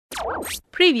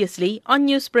Previously on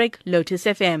Newsbreak, Lotus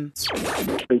FM.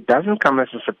 It doesn't come as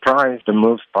a surprise, the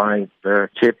moves by the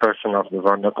chairperson of the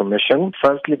Zondo Commission.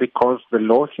 Firstly, because the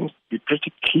law seems to be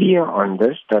pretty clear on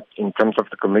this, that in terms of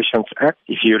the Commissions Act,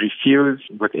 if you refuse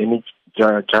with any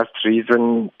just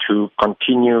reason to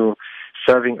continue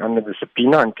serving under the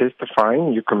subpoena and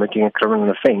testifying, you're committing a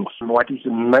criminal offence. What is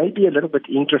maybe a little bit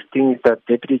interesting is that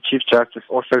Deputy Chief Justice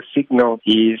also signaled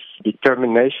his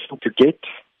determination to get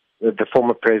the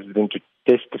former president to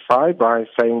testify by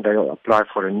saying they'll apply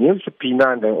for a new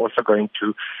subpoena, and they're also going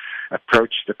to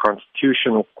approach the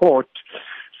Constitutional Court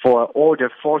for an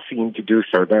order forcing him to do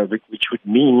so, which would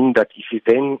mean that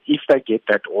if they get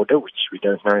that order, which we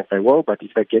don't know if they will, but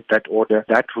if they get that order,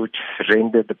 that would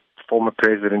render the former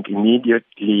president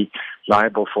immediately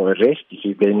liable for arrest if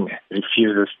he then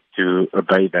refuses to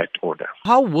obey that order.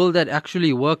 How will that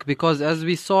actually work? Because as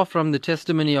we saw from the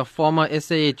testimony of former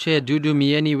SAA Chair Dudu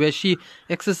Myeni, where she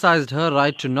exercised her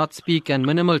right to not speak and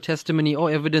minimal testimony or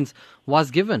evidence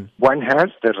was given. One has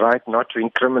the right not to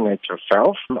incriminate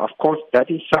yourself. Of course,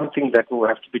 that is something that will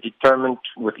have to be determined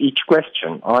with each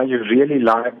question. Are you really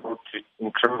liable to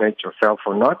incriminate yourself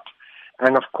or not?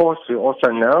 And of course, we also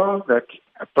know that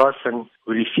a person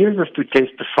who refuses to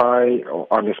testify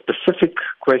on a specific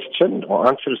question or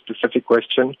answer a specific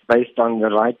question based on the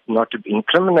right not to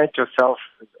incriminate yourself,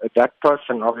 that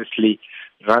person obviously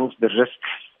runs the risk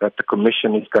that the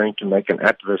Commission is going to make an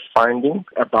adverse finding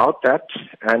about that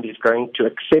and is going to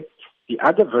accept the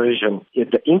other version,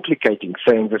 the implicating,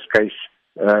 say in this case,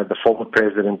 the former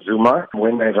President Zuma,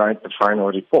 when they write the final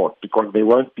report, because there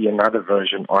won't be another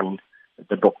version on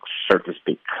the books, so to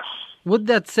speak. With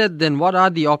that said, then, what are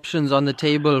the options on the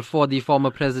table for the former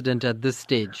president at this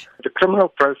stage? The criminal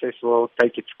process will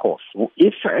take its course.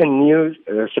 If a new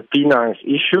subpoena is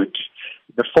issued,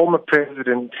 the former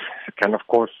president can, of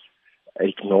course,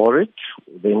 ignore it.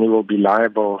 Then he will be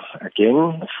liable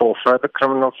again for further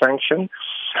criminal sanction.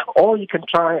 Or you can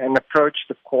try and approach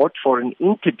the court for an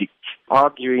interdict,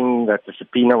 arguing that the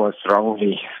subpoena was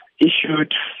wrongly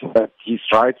issued, that his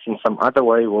rights in some other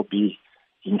way will be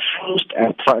infringed,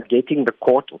 and trying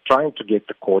to get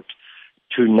the court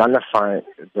to nullify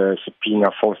the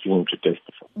subpoena, forcing him to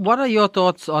testify. What are your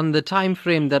thoughts on the time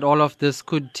frame that all of this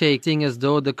could take, seeing as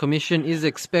though the Commission is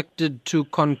expected to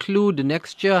conclude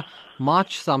next year,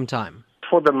 March sometime?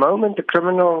 For the moment, the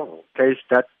criminal case,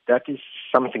 that is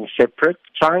something separate.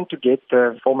 Trying to get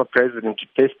the former president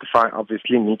to testify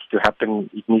obviously needs to happen.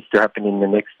 It needs to happen in the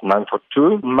next month or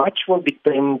two. Much will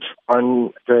depend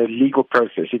on the legal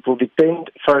process. It will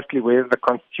depend, firstly, whether the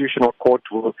Constitutional Court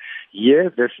will hear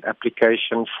this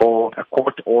application for a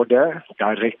court order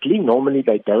directly. Normally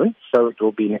they don't, so it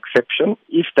will be an exception.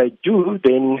 If they do,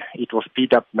 then it will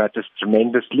speed up matters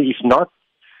tremendously. If not,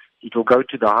 it will go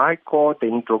to the High Court,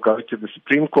 then it will go to the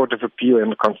Supreme Court of Appeal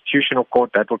and the Constitutional Court.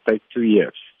 That will take 2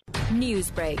 years.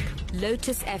 Newsbreak,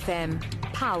 Lotus FM,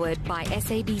 powered by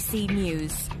SABC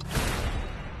News.